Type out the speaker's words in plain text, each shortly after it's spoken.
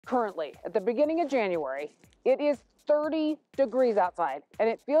Currently, at the beginning of January, it is 30 degrees outside, and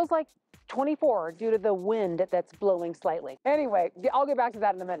it feels like 24 due to the wind that's blowing slightly. Anyway, I'll get back to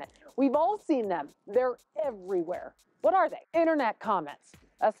that in a minute. We've all seen them. They're everywhere. What are they? Internet comments,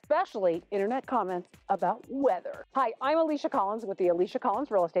 especially internet comments about weather. Hi, I'm Alisha Collins with the Alisha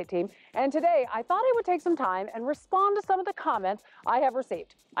Collins Real Estate Team, and today I thought I would take some time and respond to some of the comments I have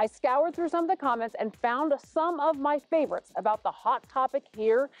received. I scoured through some of the comments and found some of my favorites about the hot topic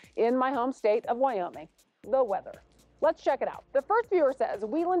here in my home state of Wyoming, the weather. Let's check it out. The first viewer says,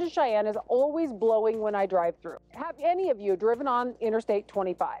 Wheatland and Cheyenne is always blowing when I drive through. Have any of you driven on Interstate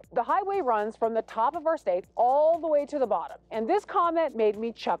 25? The highway runs from the top of our state all the way to the bottom, and this comment made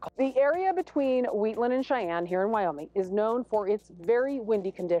me chuckle. The area between Wheatland and Cheyenne here in Wyoming is known for its very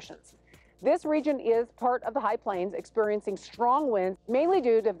windy conditions. This region is part of the high plains experiencing strong winds, mainly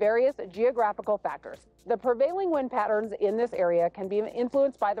due to various geographical factors. The prevailing wind patterns in this area can be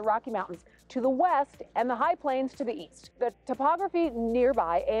influenced by the Rocky Mountains to the west and the high plains to the east. The topography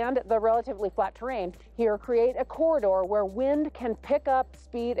nearby and the relatively flat terrain here create a corridor where wind can pick up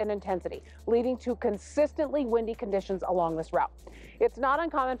speed and intensity, leading to consistently windy conditions along this route. It's not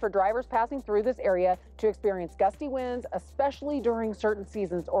uncommon for drivers passing through this area to experience gusty winds, especially during certain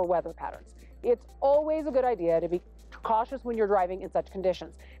seasons or weather patterns. It's always a good idea to be cautious when you're driving in such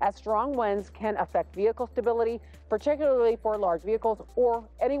conditions, as strong winds can affect vehicle stability, particularly for large vehicles or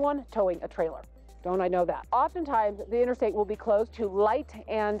anyone towing a trailer. Don't I know that? Oftentimes, the interstate will be closed to light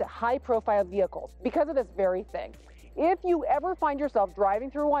and high-profile vehicles because of this very thing. If you ever find yourself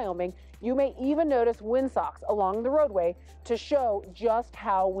driving through Wyoming, you may even notice windsocks along the roadway to show just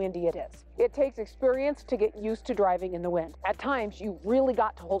how windy it is. It takes experience to get used to driving in the wind. At times, you really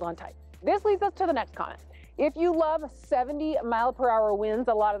got to hold on tight. This leads us to the next comment. If you love 70-mile-per-hour winds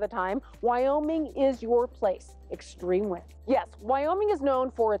a lot of the time, Wyoming is your place. Extreme winds. Yes, Wyoming is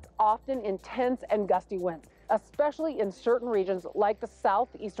known for its often intense and gusty winds, especially in certain regions like the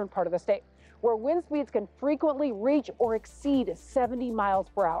southeastern part of the state, where wind speeds can frequently reach or exceed 70 miles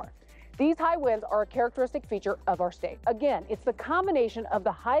per hour. These high winds are a characteristic feature of our state. Again, it's the combination of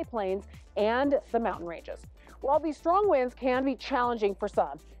the high plains and the mountain ranges. While these strong winds can be challenging for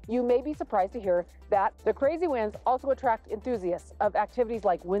some, you may be surprised to hear that the crazy winds also attract enthusiasts of activities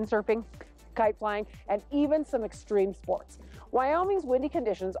like windsurfing, kite flying, and even some extreme sports. Wyoming's windy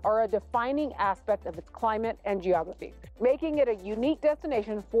conditions are a defining aspect of its climate and geography, making it a unique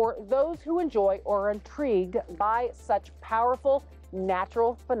destination for those who enjoy or are intrigued by such powerful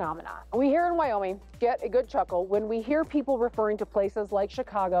natural phenomena. We here in Wyoming get a good chuckle when we hear people referring to places like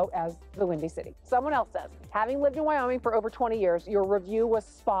Chicago as the Windy City. Someone else says, having lived in Wyoming for over 20 years, your review was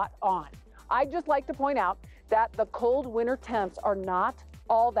spot on. I'd just like to point out that the cold winter temps are not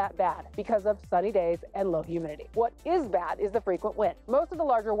all that bad because of sunny days and low humidity. What is bad is the frequent wind. Most of the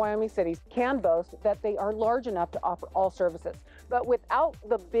larger Wyoming cities can boast that they are large enough to offer all services, but without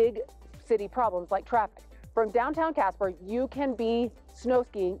the big city problems like traffic. From downtown Casper, you can be snow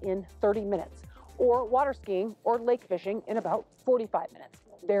skiing in 30 minutes, or water skiing or lake fishing in about 45 minutes.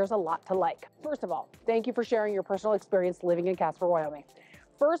 There's a lot to like. First of all, thank you for sharing your personal experience living in Casper, Wyoming.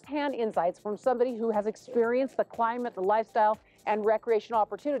 First-hand insights from somebody who has experienced the climate, the lifestyle, and recreational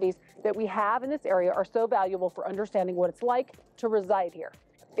opportunities that we have in this area are so valuable for understanding what it's like to reside here.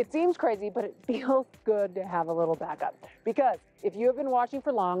 It seems crazy, but it feels good to have a little backup. Because if you have been watching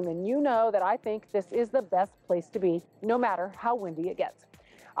for long, then you know that I think this is the best place to be, no matter how windy it gets.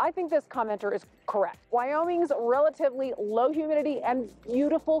 I think this commenter is correct. Wyoming's relatively low humidity and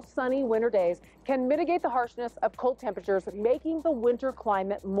beautiful sunny winter days can mitigate the harshness of cold temperatures, making the winter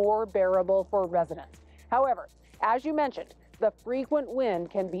climate more bearable for residents. However, as you mentioned, the frequent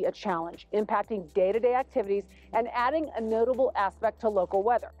wind can be a challenge, impacting day-to-day activities and adding a notable aspect to local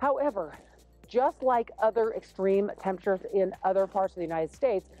weather. However, just like other extreme temperatures in other parts of the United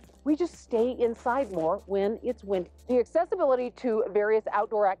States, we just stay inside more when it's windy. The accessibility to various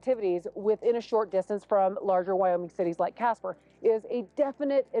outdoor activities within a short distance from larger Wyoming cities like Casper is a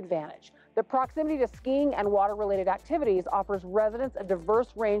definite advantage. The proximity to skiing and water-related activities offers residents a diverse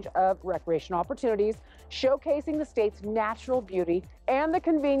range of recreational opportunities, showcasing the state's natural beauty and the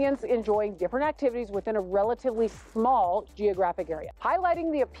convenience enjoying different activities within a relatively small geographic area.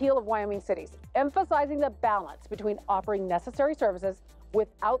 Highlighting the appeal of Wyoming cities, emphasizing the balance between offering necessary services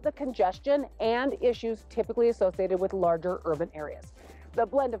without the congestion and issues typically associated with larger urban areas. The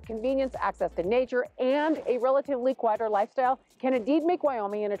blend of convenience, access to nature, and a relatively quieter lifestyle can indeed make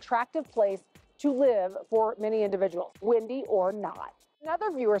Wyoming an attractive place to live for many individuals, windy or not.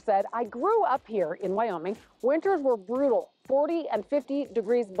 Another viewer said, I grew up here in Wyoming. Winters were brutal, 40 and 50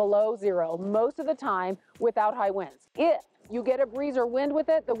 degrees below zero most of the time without high winds. If You get a breeze or wind with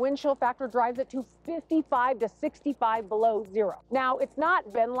it, the wind chill factor drives it to 55 to 65 below zero. Now, it's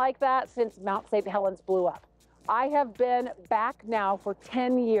not been like that since Mount St. Helens blew up. I have been back now for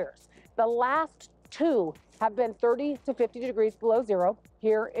 10 years. The last two have been 30 to 50 degrees below zero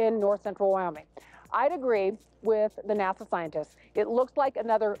here in north central Wyoming. I'd agree with the NASA scientists. It looks like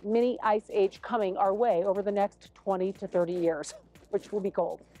another mini ice age coming our way over the next 20 to 30 years, which will be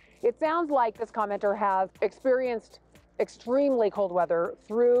cold. It sounds like this commenter has experienced extremely cold weather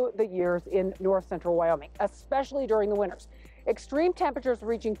through the years in north central Wyoming, especially during the winters. Extreme temperatures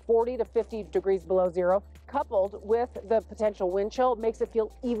reaching 40 to 50 degrees below zero, coupled with the potential wind chill, makes it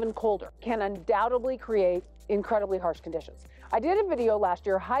feel even colder. Can undoubtedly create incredibly harsh conditions. I did a video last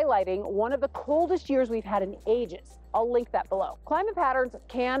year highlighting one of the coldest years we've had in ages. I'll link that below. Climate patterns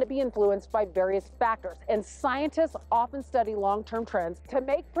can be influenced by various factors, and scientists often study long-term trends to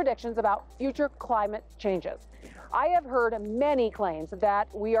make predictions about future climate changes. I have heard many claims that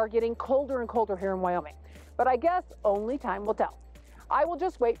we are getting colder and colder here in Wyoming, but I guess only time will tell. I will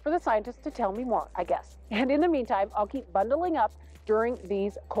just wait for the scientists to tell me more, I guess. And in the meantime, I'll keep bundling up during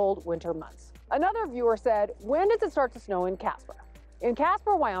these cold winter months. Another viewer said, when does it start to snow in Casper? In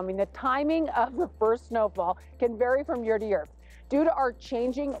Casper, Wyoming, the timing of the first snowfall can vary from year to year due to our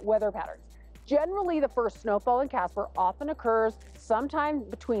changing weather patterns. Generally, the first snowfall in Casper often occurs sometime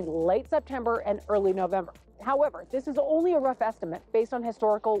between late September and early November. However, this is only a rough estimate based on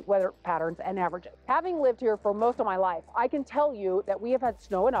historical weather patterns and averages. Having lived here for most of my life, I can tell you that we have had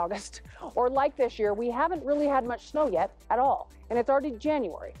snow in August, or like this year, we haven't really had much snow yet at all, and it's already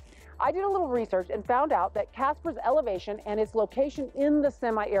January. I did a little research and found out that Casper's elevation and its location in the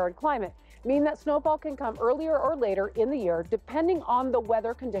semi-arid climate mean that snowfall can come earlier or later in the year depending on the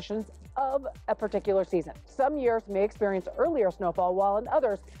weather conditions of a particular season. Some years may experience earlier snowfall, while in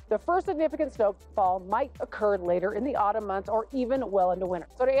others, the first significant snowfall might occur later in the autumn months or even well into winter.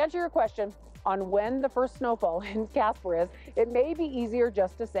 So to answer your question on when the first snowfall in Casper is, it may be easier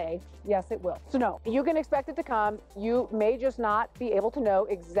just to say, yes, it will. Snow, you can expect it to come. You may just not be able to know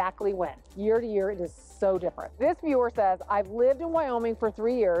exactly when. Year to year, it is so different. This viewer says, I've lived in Wyoming for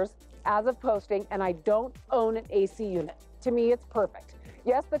 3 years as of posting, and I don't own an AC unit. To me, it's perfect.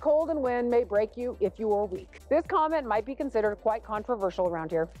 Yes, the cold and wind may break you if you are weak. This comment might be considered quite controversial around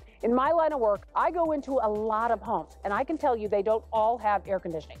here. In my line of work, I go into a lot of homes, and I can tell you they don't all have air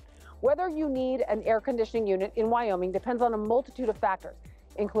conditioning. Whether you need an air conditioning unit in Wyoming depends on a multitude of factors,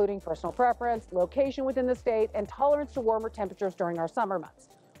 including personal preference, location within the state, and tolerance to warmer temperatures during our summer months.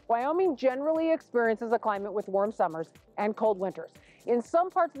 Wyoming generally experiences a climate with warm summers and cold winters. In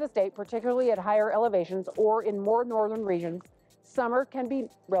some parts of the state, particularly at higher elevations or in more northern regions, summer can be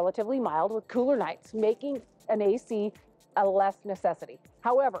relatively mild with cooler nights, making an AC a less necessity.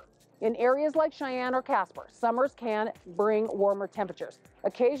 However, in areas like Cheyenne or Casper, summers can bring warmer temperatures,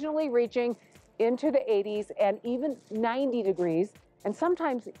 occasionally reaching into the 80s and even 90 degrees, and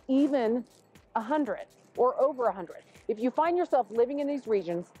sometimes even 100 or over 100. If you find yourself living in these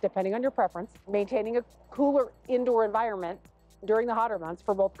regions, depending on your preference, maintaining a cooler indoor environment during the hotter months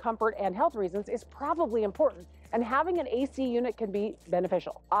for both comfort and health reasons is probably important, and having an AC unit can be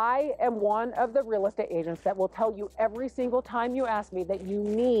beneficial. I am one of the real estate agents that will tell you every single time you ask me that you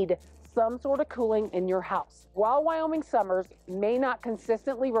need some sort of cooling in your house. While Wyoming summers may not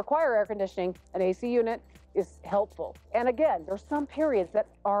consistently require air conditioning, an AC unit is helpful. And again, there's some periods that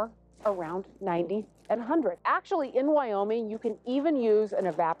are around 90 and 100. Actually, in Wyoming, you can even use an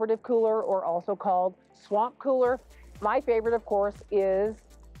evaporative cooler, or also called swamp cooler. My favorite, of course, is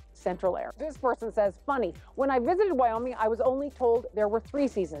central air. This person says, funny, when I visited Wyoming, I was only told there were 3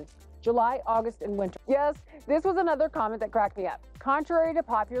 seasons: July, August, and winter. Yes, this was another comment that cracked me up. Contrary to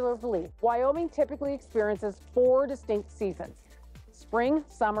popular belief, Wyoming typically experiences 4 distinct seasons: spring,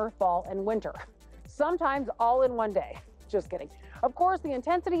 summer, fall, and winter. Sometimes all in one day. Just kidding. Of course, the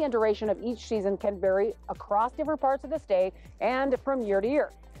intensity and duration of each season can vary across different parts of the state and from year to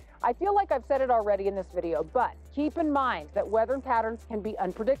year. I feel like I've said it already in this video, but keep in mind that weather patterns can be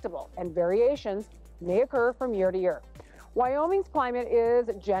unpredictable and variations may occur from year to year. Wyoming's climate is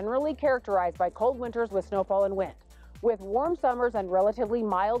generally characterized by cold winters with snowfall and wind, with warm summers and relatively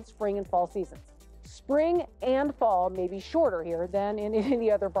mild spring and fall seasons. Spring and fall may be shorter here than in any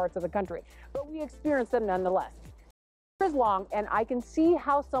other parts of the country, but we experience them nonetheless. Is long, and I can see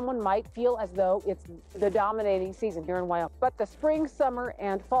how someone might feel as though it's the dominating season here in Wyoming. But the spring, summer,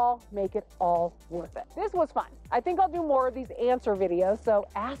 and fall make it all worth it. This was fun. I think I'll do more of these answer videos, so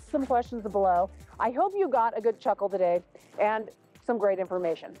ask some questions below. I hope you got a good chuckle today and some great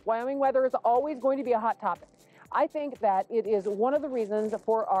information. Wyoming weather is always going to be a hot topic. I think that it is one of the reasons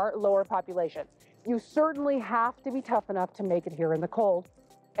for our lower population. You certainly have to be tough enough to make it here in the cold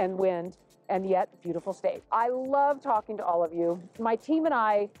and wind and yet beautiful state. I love talking to all of you. My team and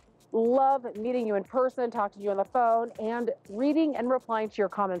I love meeting you in person, talking to you on the phone, and reading and replying to your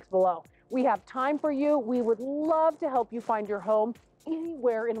comments below. We have time for you. We would love to help you find your home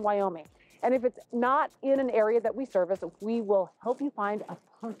anywhere in Wyoming. And if it's not in an area that we service, we will help you find a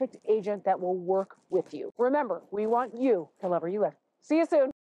perfect agent that will work with you. Remember, we want you to love where you live. See you soon.